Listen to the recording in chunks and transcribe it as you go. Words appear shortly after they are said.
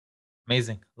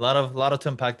Amazing. A lot of to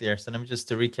unpack there. So let me just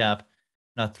to recap.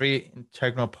 Now, three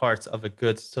integral parts of a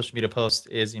good social media post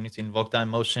is you need to invoke that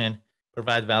emotion,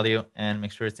 provide value, and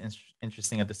make sure it's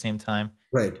interesting at the same time.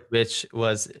 Right. Which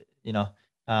was, you know,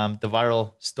 the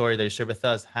viral story that you shared with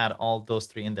us had all those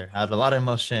three in there. Had a lot of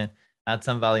emotion, had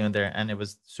some value in there, and it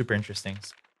was super interesting.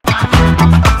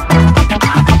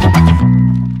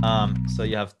 So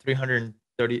you have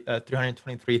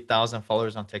 323,000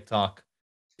 followers on TikTok.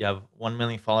 You have 1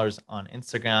 million followers on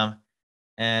Instagram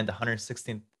and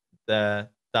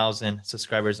 116,000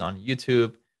 subscribers on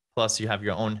YouTube. Plus, you have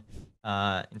your own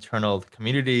internal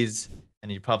communities,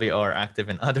 and you probably are active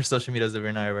in other social medias that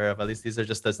we're not aware of. At least these are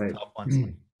just the Right. top ones.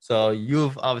 So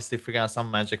you've obviously figured out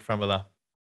some magic formula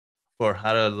for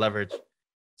how to leverage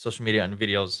social media and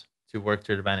videos to work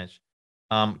to your advantage.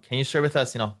 Can you share with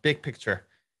us, big picture,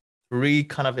 three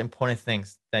kind of important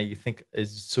things that you think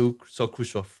is so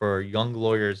crucial for young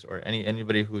lawyers or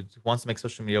anybody who wants to make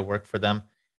social media work for them?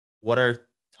 What are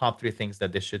top three things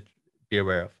that they should be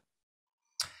aware of?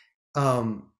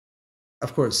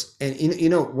 Of course, and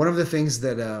one of the things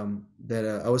that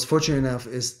I was fortunate enough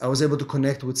is I was able to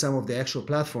connect with some of the actual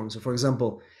platforms. So, for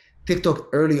example, TikTok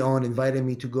early on invited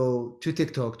me to go to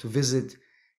TikTok to visit,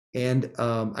 and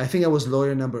I think I was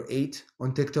lawyer number 8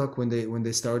 on TikTok when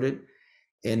they started,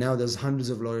 and now there's hundreds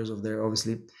of lawyers over there,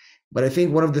 obviously. But I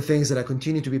think one of the things that I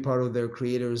continue to be part of their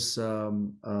creators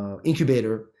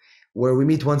incubator, where we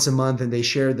meet once a month and they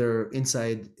share their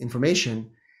inside information.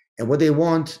 And what they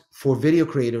want for video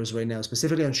creators right now,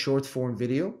 specifically on short form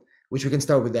video, which we can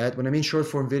start with that. When I mean short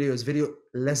form video, is video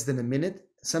less than a minute,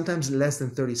 sometimes less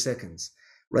than 30 seconds.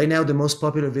 Right now, the most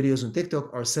popular videos on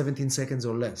TikTok are 17 seconds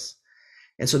or less.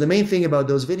 And so the main thing about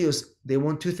those videos, they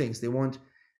want two things. They want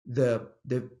the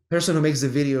person who makes the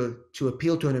video to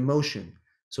appeal to an emotion.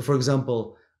 So for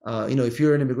example, if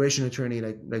you're an immigration attorney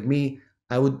like me,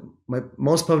 my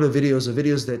most popular videos are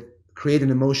videos that create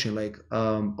an emotion, like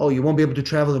you won't be able to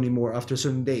travel anymore after a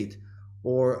certain date,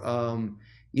 or I've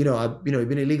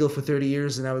been illegal for 30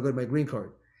 years and now I got my green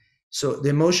card. So the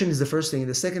emotion is the first thing.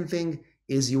 The second thing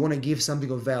is you want to give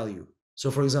something of value. So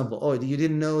for example, you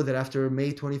didn't know that after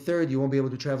May 23rd you won't be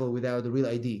able to travel without a real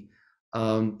ID.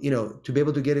 To be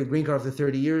able to get a green card after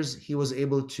 30 years, he was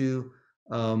able to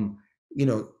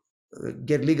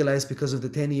get legalized because of the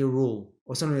 10-year rule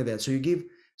or something like that. So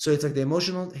it's like the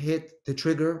emotional hit, the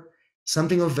trigger,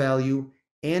 something of value,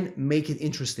 and make it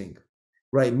interesting,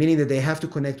 right? Meaning that they have to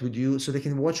connect with you so they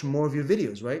can watch more of your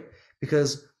videos, right?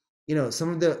 Because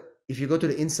if you go to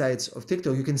the insights of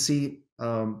TikTok, you can see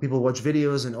people watch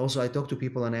videos, and also I talk to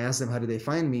people and I ask them how do they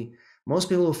find me. Most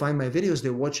people who find my videos,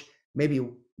 they watch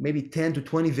maybe 10 to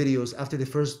 20 videos after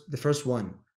the first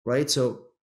one, right? So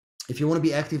if you want to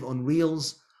be active on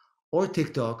Reels or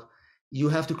TikTok, you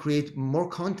have to create more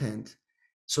content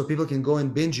so people can go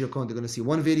and binge your content. They're going to see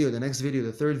one video, the next video,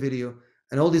 the third video,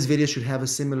 and all these videos should have a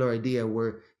similar idea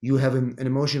where you have an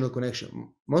emotional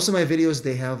connection. Most of my videos,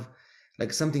 they have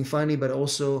like something funny, but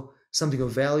also something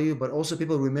of value, but also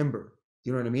people remember.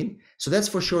 You know what I mean? So that's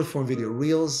for short form video,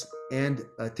 Reels and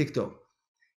TikTok.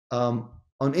 On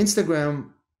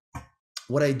Instagram,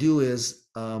 what I do is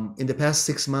in the past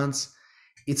 6 months,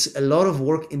 it's a lot of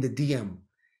work in the DM.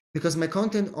 Because my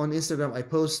content on Instagram, I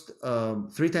post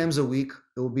 3 times a week.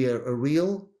 It will be a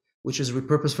reel, which is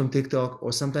repurposed from TikTok,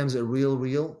 or sometimes a reel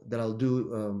that I'll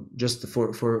do just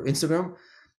for Instagram.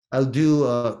 I'll do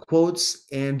quotes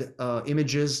and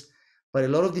images, but a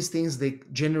lot of these things, they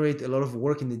generate a lot of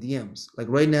work in the DMs. Like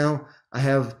right now, I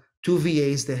have 2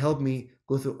 VAs that help me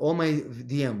go through all my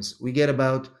DMs. We get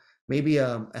about maybe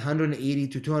 180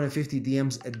 to 250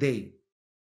 DMs a day,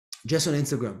 just on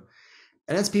Instagram.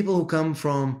 And that's people who come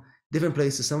from different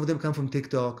places. Some of them come from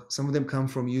TikTok. Some of them come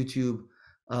from YouTube.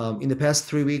 In the past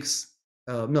 3 weeks,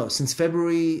 since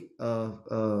February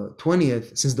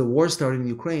 20th, since the war started in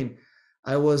Ukraine,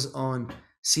 I was on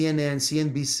CNN,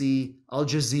 CNBC, Al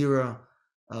Jazeera.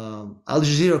 Al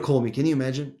Jazeera called me. Can you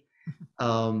imagine?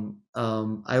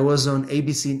 I was on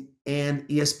ABC and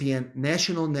ESPN,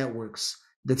 national networks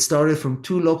that started from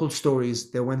 2 local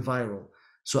stories that went viral.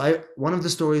 So one of the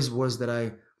stories was that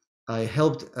I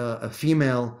helped a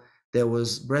female that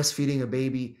was breastfeeding a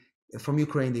baby from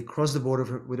Ukraine. They crossed the border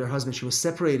with her husband. She was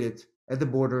separated at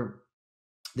the border.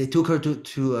 They took her to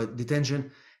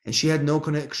detention, and she had no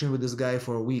connection with this guy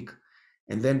for a week.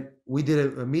 And then we did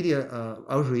a media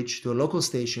outreach to a local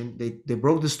station. They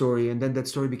broke the story, and then that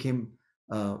story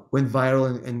went viral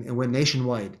and went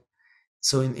nationwide.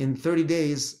 So in 30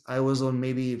 days, I was on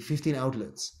maybe 15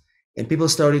 outlets, and people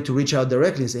started to reach out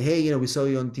directly and say, hey, we saw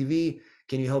you on TV.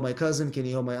 Can you help my cousin? Can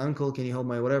you help my uncle? Can you help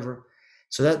my whatever?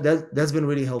 So that's been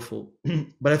really helpful.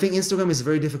 But I think Instagram is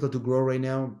very difficult to grow right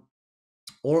now,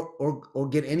 or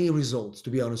get any results, to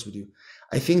be honest with you.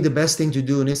 I think the best thing to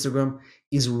do on Instagram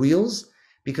is Reels,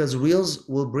 because Reels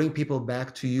will bring people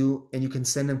back to you and you can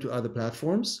send them to other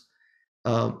platforms.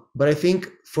 But I think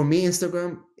for me,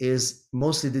 Instagram is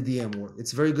mostly the DM world.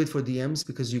 It's very good for DMs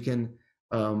because you can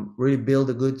really build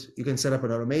you can set up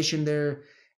an automation there,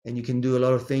 and you can do a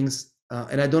lot of things.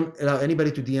 And I don't allow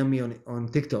anybody to DM me on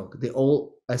TikTok.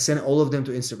 I send all of them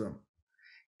to Instagram.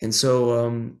 And so,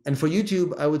 and for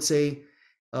YouTube, I would say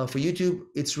for YouTube,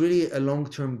 it's really a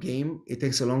long-term game. It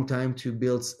takes a long time to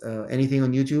build anything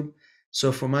on YouTube.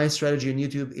 So for my strategy on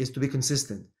YouTube is to be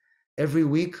consistent. Every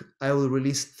week, I will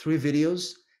release 3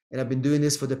 videos, and I've been doing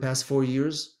this for the past 4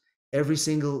 years. Every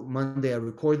single Monday, I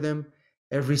record them.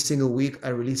 Every single week, I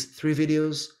release 3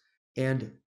 videos,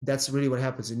 and that's really what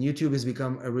happens. And YouTube has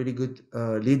become a really good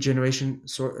lead generation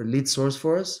lead source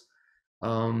for us.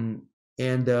 And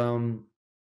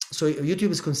so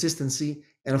YouTube is consistency,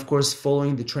 and of course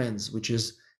following the trends, which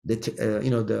is the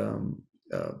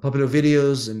popular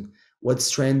videos and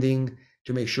what's trending,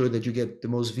 to make sure that you get the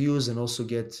most views and also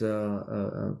get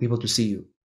people to see you.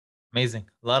 Amazing.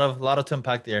 A lot of to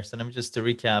unpack there. So let me just to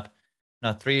recap.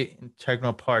 Now, 3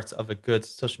 integral parts of a good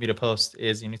social media post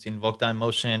is you need to invoke that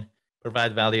emotion,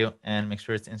 provide value, and make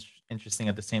sure it's interesting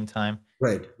at the same time.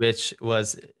 Right. Which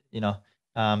was,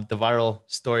 the viral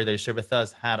story that you shared with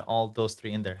us had all those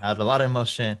 3 in there. Had a lot of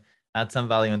emotion, had some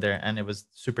value in there, and it was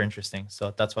super interesting.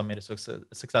 So that's what made it so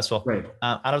successful. Right.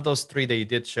 Out of those 3 that you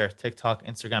did share, TikTok,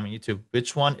 Instagram, and YouTube,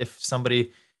 which one, if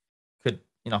somebody could,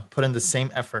 put in the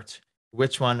same effort,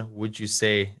 which one would you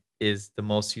say is the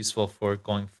most useful for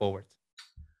going forward?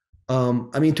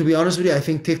 I mean, to be honest with you, I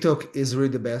think TikTok is really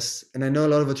the best, and I know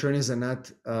a lot of attorneys are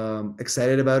not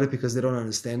excited about it because they don't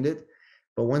understand it.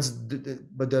 But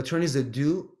but the attorneys that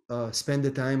do spend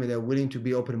the time and they're willing to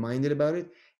be open-minded about it,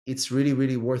 it's really,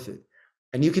 really worth it.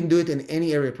 And you can do it in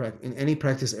any area, in any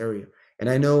practice area. And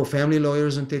I know family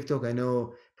lawyers on TikTok. I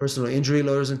know personal injury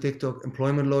lawyers on TikTok,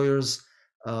 employment lawyers.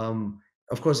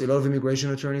 Of course, a lot of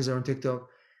immigration attorneys are on TikTok.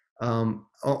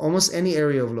 Almost any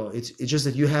area of law. It's just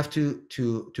that you have to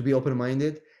be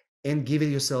open-minded and give it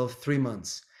yourself 3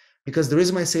 months. Because the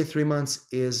reason I say 3 months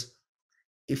is,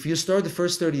 if you start the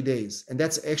first 30 days, and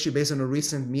that's actually based on a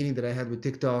recent meeting that I had with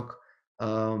TikTok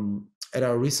at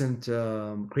our recent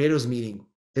creators meeting,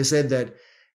 they said that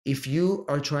if you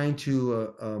are trying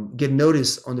to get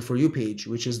noticed on the For You page,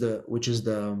 which is the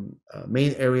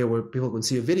main area where people can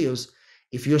see your videos,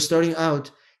 if you're starting out,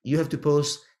 you have to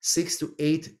post 6 to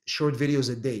 8 short videos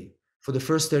a day for the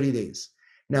first 30 days.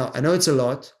 Now, I know it's a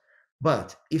lot,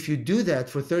 but if you do that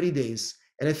for 30 days,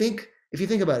 and I think if you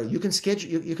think about it, you can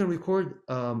you can record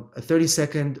a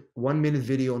 30-second, 1-minute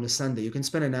video on a Sunday. You can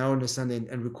spend an hour on a Sunday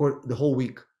and record the whole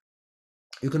week.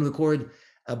 You can record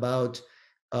about,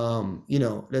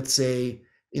 let's say,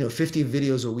 50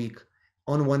 videos a week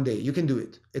on one day. You can do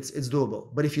it. It's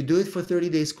doable. But if you do it for 30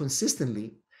 days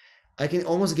consistently, I can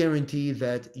almost guarantee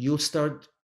that you'll start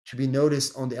to be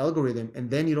noticed on the algorithm, and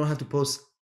then you don't have to post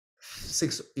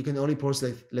 6. You can only post,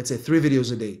 like, let's say, 3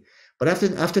 videos a day. But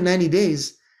after 90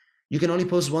 days, you can only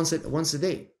post once a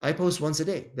day. I post once a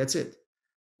day. That's it.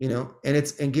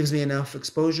 And gives me enough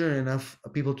exposure and enough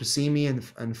people to see me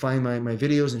and find my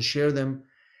videos and share them.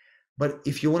 But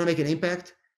if you want to make an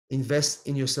impact, invest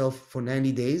in yourself for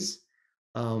 90 days,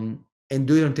 and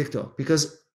do it on TikTok,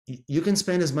 because you can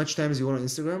spend as much time as you want on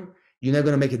Instagram. You're not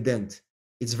going to make a dent.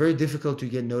 It's very difficult to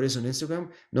get noticed on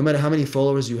Instagram. No matter how many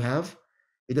followers you have,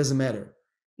 it doesn't matter.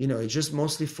 It's just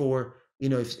mostly for,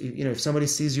 if somebody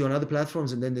sees you on other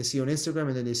platforms and then they see you on Instagram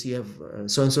and then they see you have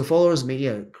so and so followers, maybe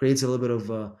it creates a little bit of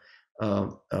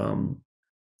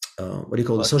what do you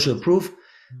call it, social proof.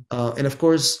 And of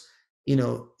course,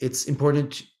 it's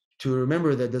important to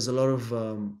remember that there's a lot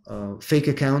of fake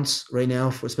accounts right now,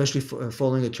 especially for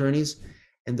following attorneys,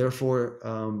 and therefore,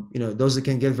 those that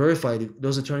can get verified,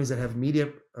 those attorneys that have media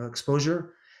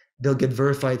exposure, they'll get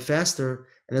verified faster,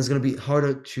 and it's going to be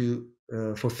harder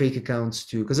for fake accounts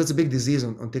because that's a big disease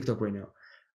on TikTok right now.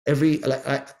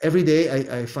 Every day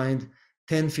I find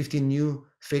 10, 15 new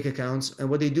fake accounts, and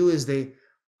what they do is the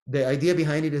idea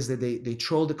behind it is that they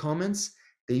troll the comments.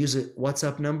 They use a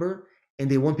WhatsApp number, and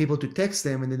they want people to text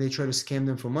them, and then they try to scam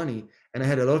them for money. And I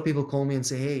had a lot of people call me and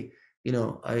say, hey,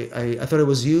 I thought it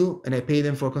was you, and I paid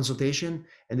them for a consultation,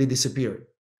 and they disappeared.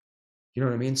 You know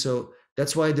what I mean? So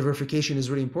that's why the verification is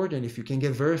really important. If you can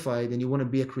get verified and you want to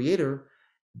be a creator,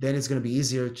 then it's going to be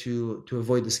easier to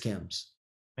avoid the scams.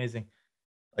 Amazing.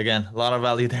 Again, a lot of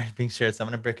value there being shared. So I'm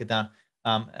going to break it down.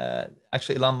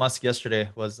 Actually, Elon Musk yesterday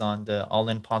was on the All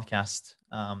In podcast.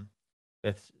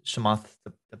 with Shamath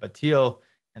Tabatio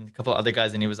and a couple of other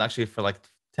guys, and he was actually for like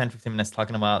 10, 15 minutes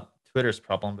talking about Twitter's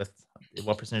problem with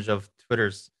what percentage of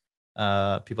Twitter's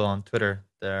people on Twitter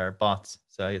they're bots.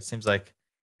 So it seems like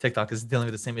TikTok is dealing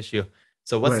with the same issue.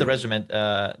 So what's the Right. regimen?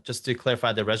 Just to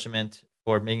clarify, the regimen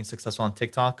for making successful on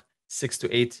TikTok: 6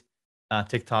 to 8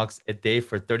 TikToks a day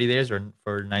for 30 days or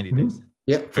for 90 Mhm. days.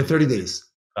 Yeah, for 30 days.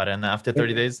 Got it. And after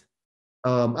 30 days,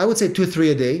 I would say 2,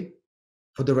 3 a day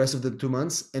for the rest of the 2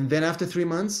 months, and then after 3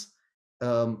 months,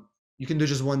 you can do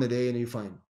just one a day, and you're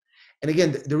fine. And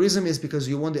again, the reason is because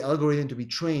you want the algorithm to be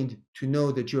trained to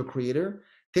know that you're a creator.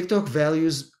 TikTok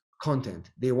values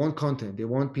content. They want content. They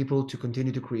want people to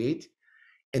continue to create,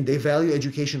 and they value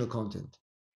educational content.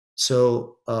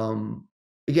 So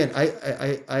again, I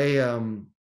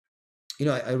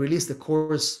released a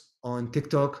course on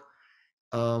TikTok.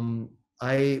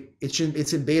 It's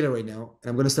in beta right now, and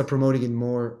I'm going to start promoting it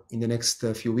more in the next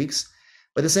few weeks.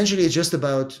 But essentially, it's just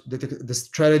about the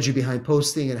strategy behind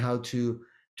posting and how to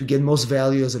get most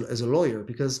value as a lawyer.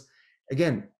 Because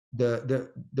again, the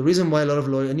reason why a lot of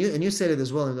lawyers, and you said it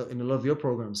as well in a lot of your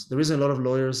programs, the reason a lot of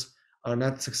lawyers are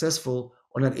not successful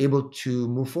or not able to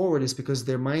move forward is because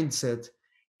their mindset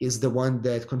is the one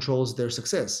that controls their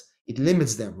success. It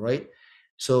limits them, right?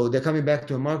 So they're coming back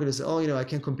to a market and say, oh, I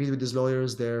can't compete with these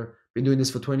lawyers. They've been doing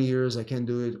this for 20 years. I can't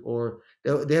do it. Or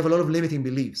they have a lot of limiting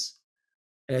beliefs.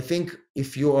 And I think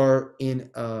if you are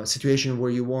in a situation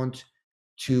where you want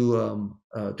to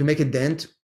make a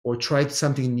dent or try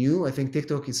something new, I think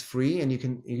TikTok is free, and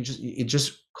it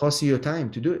just costs you your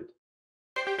time to do it.